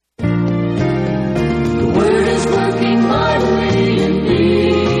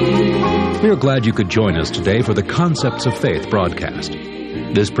are glad you could join us today for the Concepts of Faith broadcast.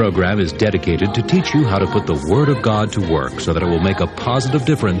 This program is dedicated to teach you how to put the Word of God to work so that it will make a positive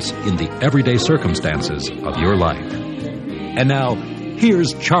difference in the everyday circumstances of your life. And now,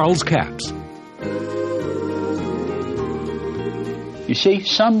 here's Charles Capps. You see,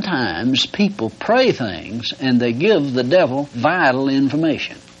 sometimes people pray things and they give the devil vital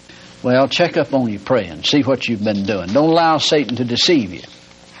information. Well, check up on your praying. See what you've been doing. Don't allow Satan to deceive you.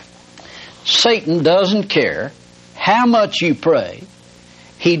 Satan doesn't care how much you pray.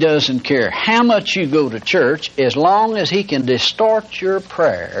 He doesn't care how much you go to church, as long as he can distort your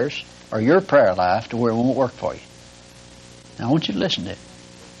prayers or your prayer life to where it won't work for you. Now, I want you to listen to it.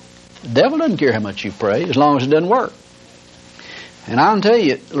 The devil doesn't care how much you pray, as long as it doesn't work. And I'll tell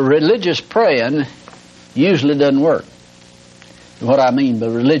you, religious praying usually doesn't work. What I mean by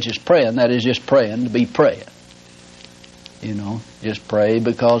religious praying, that is just praying to be praying. You know, just pray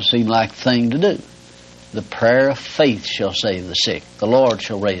because it seems like the thing to do. The prayer of faith shall save the sick. The Lord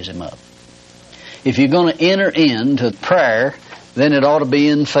shall raise him up. If you're going to enter into prayer, then it ought to be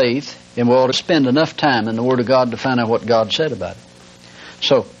in faith, and we ought to spend enough time in the Word of God to find out what God said about it.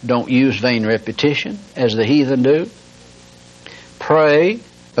 So, don't use vain repetition, as the heathen do. Pray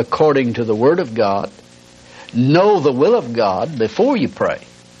according to the Word of God. Know the will of God before you pray.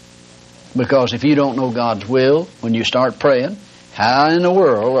 Because if you don't know God's will when you start praying, how in the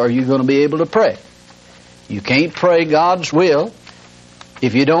world are you going to be able to pray? You can't pray God's will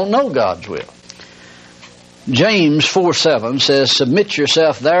if you don't know God's will. James 4:7 says, "Submit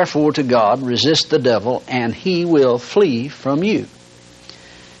yourself therefore to God, resist the devil, and he will flee from you."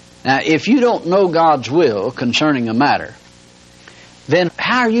 Now, if you don't know God's will concerning a matter, then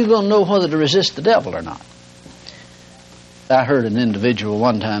how are you going to know whether to resist the devil or not? I heard an individual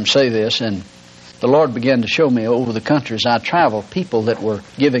one time say this, and the Lord began to show me over the country as I traveled, people that were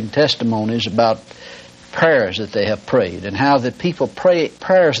giving testimonies about prayers that they have prayed, and how that people pray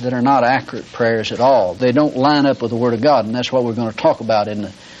prayers that are not accurate prayers at all. They don't line up with the Word of God, and that's what we're going to talk about in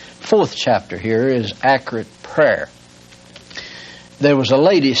the 4th chapter here, is accurate prayer. There was a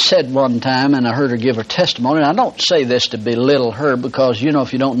lady said one time, and I heard her give her testimony, and I don't say this to belittle her, because, you know,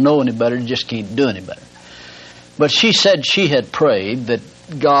 if you don't know any better, you just can't do any better. But she said she had prayed that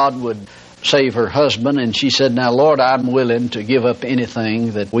God would save her husband, and she said, "Now, Lord, I'm willing to give up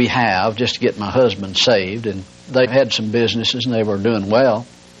anything that we have just to get my husband saved." And they had some businesses, and they were doing well.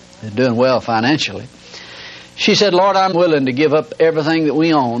 They're doing well financially. She said, "Lord, I'm willing to give up everything that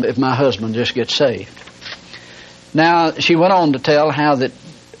we own if my husband just gets saved." Now, she went on to tell how that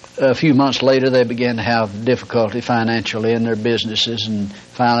a few months later they began to have difficulty financially in their businesses, and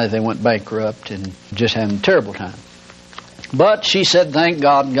finally they went bankrupt and just having a terrible time. But she said, "Thank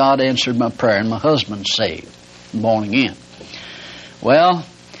God, God answered my prayer, and my husband's saved, born again." Well,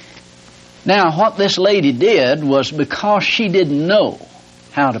 now what this lady did was, because she didn't know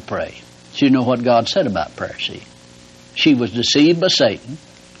how to pray, she didn't know what God said about prayer, see. She was deceived by Satan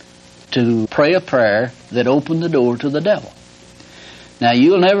to pray a prayer that opened the door to the devil. Now,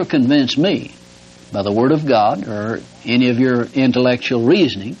 you'll never convince me by the Word of God or any of your intellectual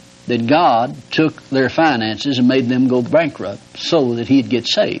reasoning that God took their finances and made them go bankrupt so that he'd get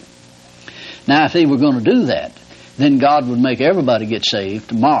saved. Now, if they were going to do that, then God would make everybody get saved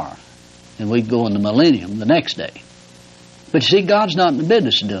tomorrow, and we'd go in the millennium the next day. But you see, God's not in the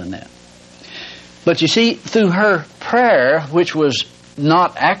business of doing that. But you see, through her prayer, which was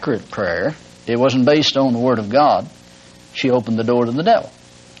not accurate prayer, it wasn't based on the Word of God, she opened the door to the devil.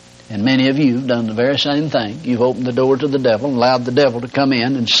 And many of you have done the very same thing. You've opened the door to the devil and allowed the devil to come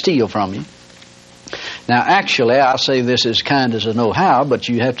in and steal from you. Now, actually, I say this as kind as I know how, but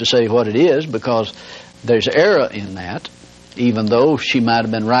you have to say what it is, because there's error in that. Even though she might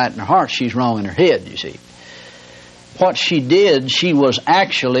have been right in her heart, she's wrong in her head, you see. What she did, she was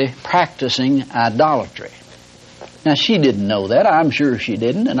actually practicing idolatry. Now, she didn't know that. I'm sure she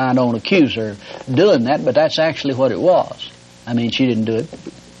didn't, and I don't accuse her of doing that, but that's actually what it was. I mean, she didn't do it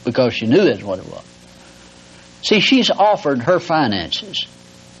because she knew that's what it was. See, she's offered her finances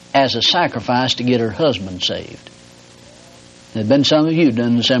as a sacrifice to get her husband saved. There's been some of you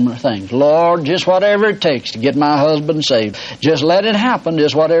done similar things. "Lord, just whatever it takes to get my husband saved. Just let it happen,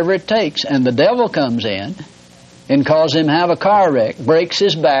 just whatever it takes." And the devil comes in and causes him to have a car wreck, breaks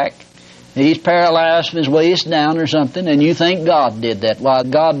his back, he's paralyzed from his waist down or something, and you think God did that. Why,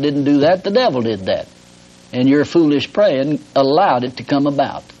 God didn't do that, the devil did that. And your foolish praying allowed it to come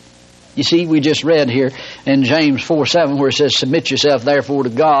about. You see, we just read here in James 4:7 where it says, "Submit yourself therefore to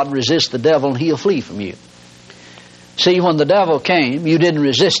God, resist the devil, and he'll flee from you." See, when the devil came, you didn't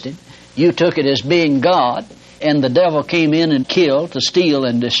resist him. You took it as being God, and the devil came in and killed, to steal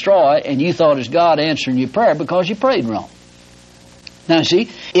and destroy, and you thought it was God answering your prayer because you prayed wrong. Now see,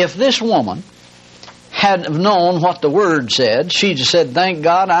 if this woman had known what the Word said, she'd have said, thank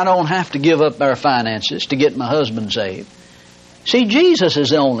God I don't have to give up our finances to get my husband saved. See, Jesus is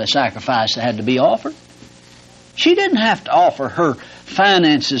the only sacrifice that had to be offered. She didn't have to offer her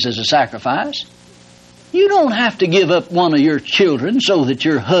finances as a sacrifice. You don't have to give up one of your children so that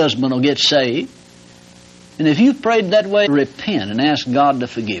your husband will get saved. And if you prayed that way, repent and ask God to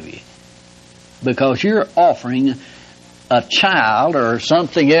forgive you. Because you're offering a child or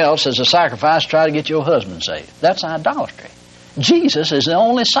something else as a sacrifice to try to get your husband saved. That's idolatry. Jesus is the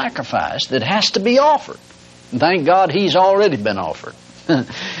only sacrifice that has to be offered. And thank God He's already been offered.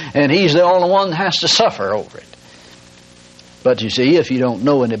 And He's the only one that has to suffer over it. But you see, if you don't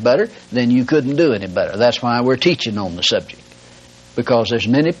know any better, then you couldn't do any better. That's why we're teaching on the subject. Because there's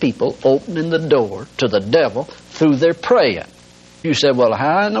many people opening the door to the devil through their praying. You said, well,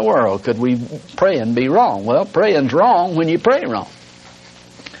 how in the world could we pray and be wrong? Well, praying's wrong when you pray wrong.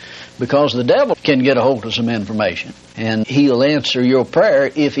 Because the devil can get a hold of some information, and he'll answer your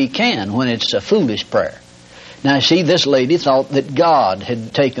prayer if he can, when it's a foolish prayer. Now, see, this lady thought that God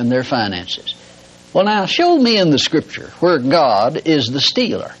had taken their finances. Well, now, show me in the Scripture where God is the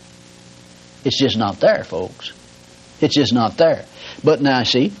stealer. It's just not there, folks. It's just not there. But now,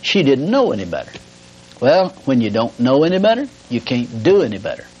 see, she didn't know any better. Well, when you don't know any better, you can't do any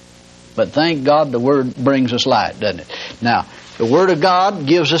better. But thank God the Word brings us light, doesn't it? Now, the Word of God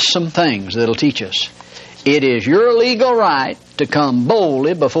gives us some things that'll teach us. It is your legal right to come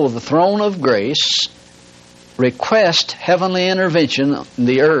boldly before the throne of grace, request heavenly intervention in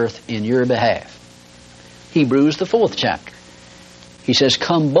the earth in your behalf. Hebrews, the 4th chapter. He says,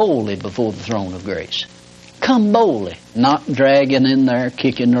 come boldly before the throne of grace. Come boldly, not dragging in there,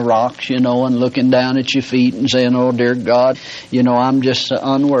 kicking the rocks, and looking down at your feet and saying, oh, dear God, I'm just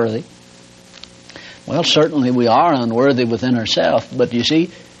unworthy. Well, certainly we are unworthy within ourselves, but you see,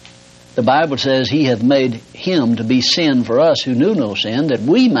 the Bible says He hath made Him to be sin for us who knew no sin, that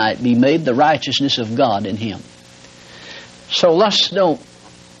we might be made the righteousness of God in Him. So let's don't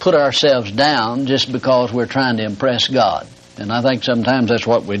put ourselves down just because we're trying to impress God. And I think sometimes that's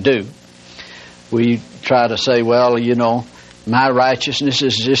what we do. We try to say, well, my righteousness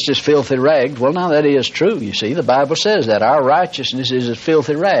is just as filthy rags. Well, now that is true, you see. The Bible says that. Our righteousness is as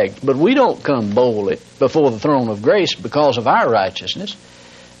filthy rags. But we don't come boldly before the throne of grace because of our righteousness.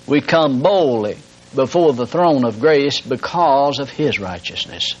 We come boldly before the throne of grace because of His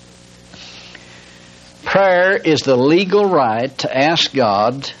righteousness. Prayer is the legal right to ask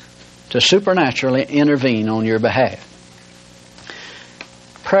God to supernaturally intervene on your behalf.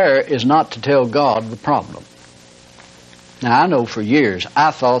 Prayer is not to tell God the problem. Now, I know for years,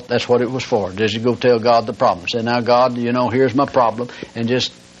 I thought that's what it was for. Just to go tell God the problem. Say, now, God, here's my problem, and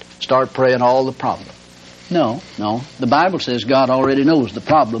just start praying all the problem. No. The Bible says God already knows the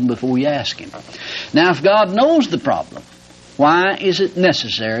problem before you ask Him. Now, if God knows the problem, why is it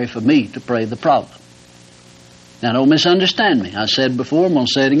necessary for me to pray the problem? Now, don't misunderstand me. I said before, I'm going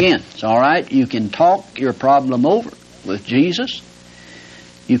to say it again. It's all right. You can talk your problem over with Jesus.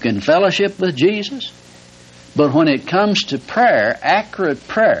 You can fellowship with Jesus. But when it comes to prayer, accurate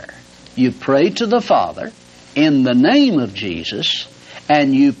prayer, you pray to the Father in the name of Jesus,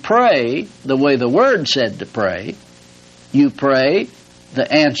 and you pray the way the Word said to pray. You pray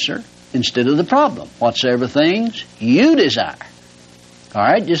the answer instead of the problem. Whatsoever things you desire. All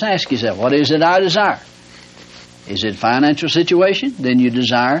right, just ask yourself, what is it I desire? Is it financial situation? Then you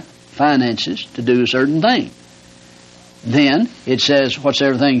desire finances to do a certain thing. Then it says,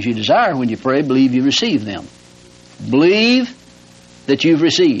 whatsoever things you desire, when you pray, believe you receive them. Believe that you've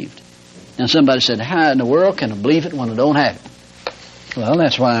received. Now somebody said, how in the world can I believe it when I don't have it? Well,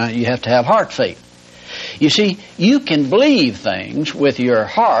 that's why you have to have heart faith. You see, you can believe things with your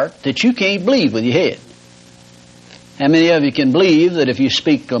heart that you can't believe with your head. How many of you can believe that if you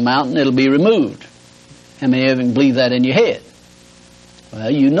speak to a mountain, it'll be removed? How many of you can believe that in your head?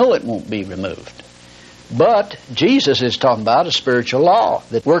 Well, you know it won't be removed. But Jesus is talking about a spiritual law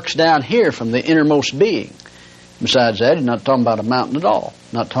that works down here from the innermost being. Besides that, he's not talking about a mountain at all.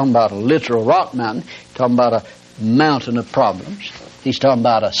 Not talking about a literal rock mountain. He's talking about a mountain of problems. He's talking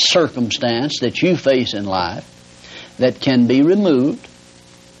about a circumstance that you face in life that can be removed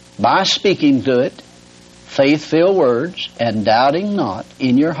by speaking to it, faith-filled words, and doubting not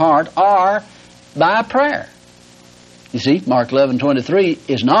in your heart, or by prayer. You see, Mark 11:23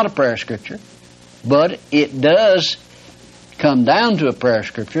 is not a prayer scripture, but it does come down to a prayer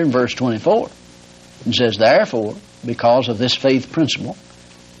scripture in verse 24. It says, therefore, because of this faith principle,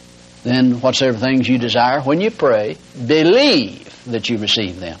 Then whatsoever things you desire, when you pray, believe that you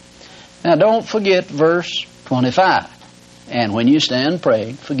receive them. Now don't forget verse 25. And when you stand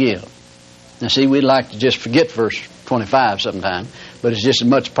praying, forgive. Now see, we'd like to just forget verse 25 sometime, but it's just as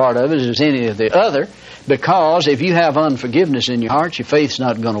much part of it as any of the other, because if you have unforgiveness in your heart, your faith's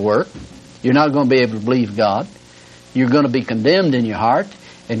not going to work. You're not going to be able to believe God. You're going to be condemned in your heart,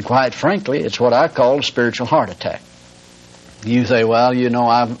 and quite frankly, it's what I call a spiritual heart attack. You say, well, you know,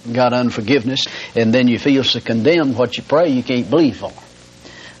 I've got unforgiveness, and then you feel so condemned what you pray you can't believe for.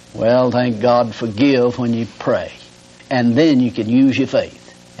 Well, thank God, forgive when you pray. And then you can use your faith.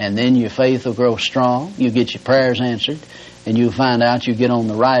 And then your faith will grow strong. You get your prayers answered. And you'll find out you get on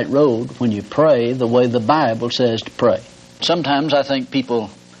the right road when you pray the way the Bible says to pray. Sometimes I think people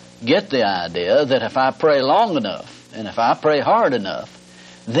get the idea that if I pray long enough, and if I pray hard enough,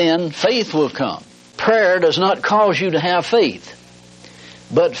 then faith will come. Prayer does not cause you to have faith.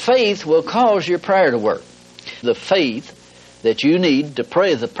 But faith will cause your prayer to work. The faith that you need to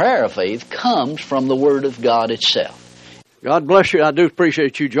pray the prayer of faith comes from the Word of God itself. God bless you. I do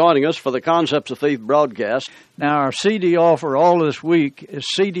appreciate you joining us for the Concepts of Faith broadcast. Now, our CD offer all this week is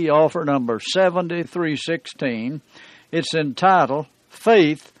CD offer number 7316. It's entitled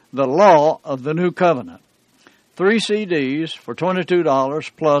Faith, the Law of the New Covenant. 3 CDs for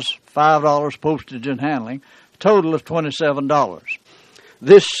 $22 plus $5 postage and handling, total of $27.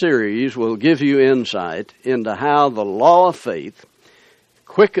 This series will give you insight into how the law of faith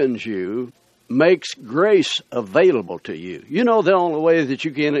quickens you, makes grace available to you. You know the only way that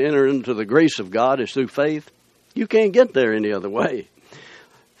you can enter into the grace of God is through faith. You can't get there any other way.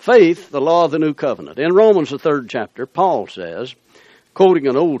 Faith, the law of the new covenant. In Romans, the 3rd chapter, Paul says, quoting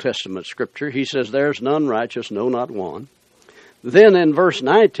an Old Testament scripture, he says, there's none righteous, no, not one. Then in verse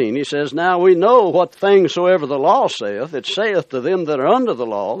 19 he says, now we know what things soever the law saith, it saith to them that are under the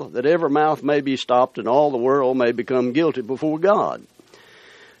law, that every mouth may be stopped and all the world may become guilty before God.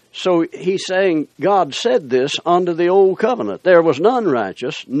 So he's saying God said this under the old covenant. There was none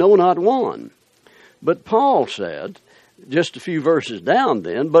righteous, no, not one. But Paul said, just a few verses down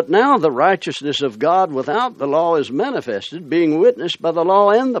then, but now the righteousness of God without the law is manifested, being witnessed by the law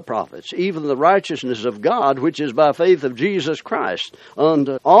and the prophets, even the righteousness of God, which is by faith of Jesus Christ,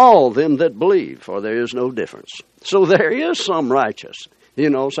 unto all them that believe, for there is no difference. So there is some righteous. You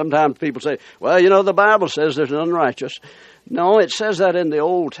know, sometimes people say, well, you know, the Bible says there's none righteous. No, it says that in the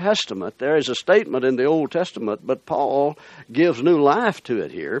Old Testament. There is a statement in the Old Testament, but Paul gives new life to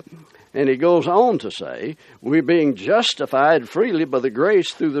it here. And he goes on to say, we're being justified freely by the grace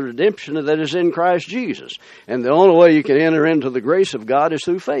through the redemption that is in Christ Jesus. And the only way you can enter into the grace of God is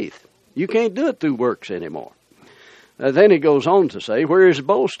through faith. You can't do it through works anymore. Then he goes on to say, where is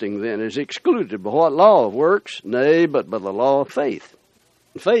boasting then is excluded by what law of works? Nay, but by the law of faith.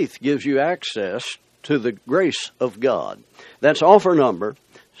 Faith gives you access to the grace of God. That's offer number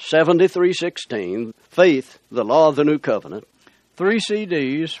 7316, Faith, the Law of the New Covenant. 3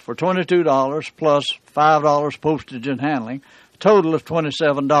 CDs for $22 plus $5 postage and handling, total of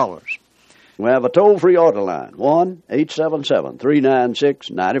 $27. We have a toll-free order line,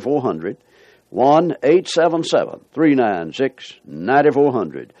 1-877-396-9400,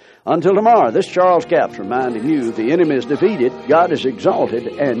 1-877-396-9400. Until tomorrow, this Charles Capps reminding you the enemy is defeated, God is exalted,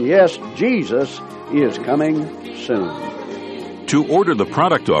 and yes, Jesus is coming soon. To order the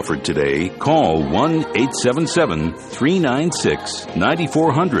product offered today, call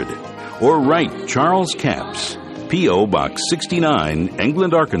 1-877-396-9400 or write Charles Capps, P.O. Box 69,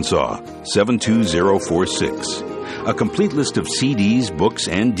 England, Arkansas, 72046. A complete list of CDs, books,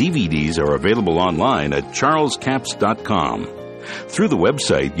 and DVDs are available online at charlescapps.com. Through the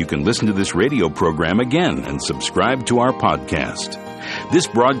website, you can listen to this radio program again and subscribe to our podcast. This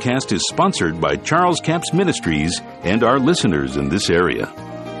broadcast is sponsored by Charles Capps Ministries and our listeners in this area.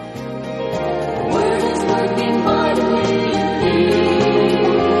 Word is working.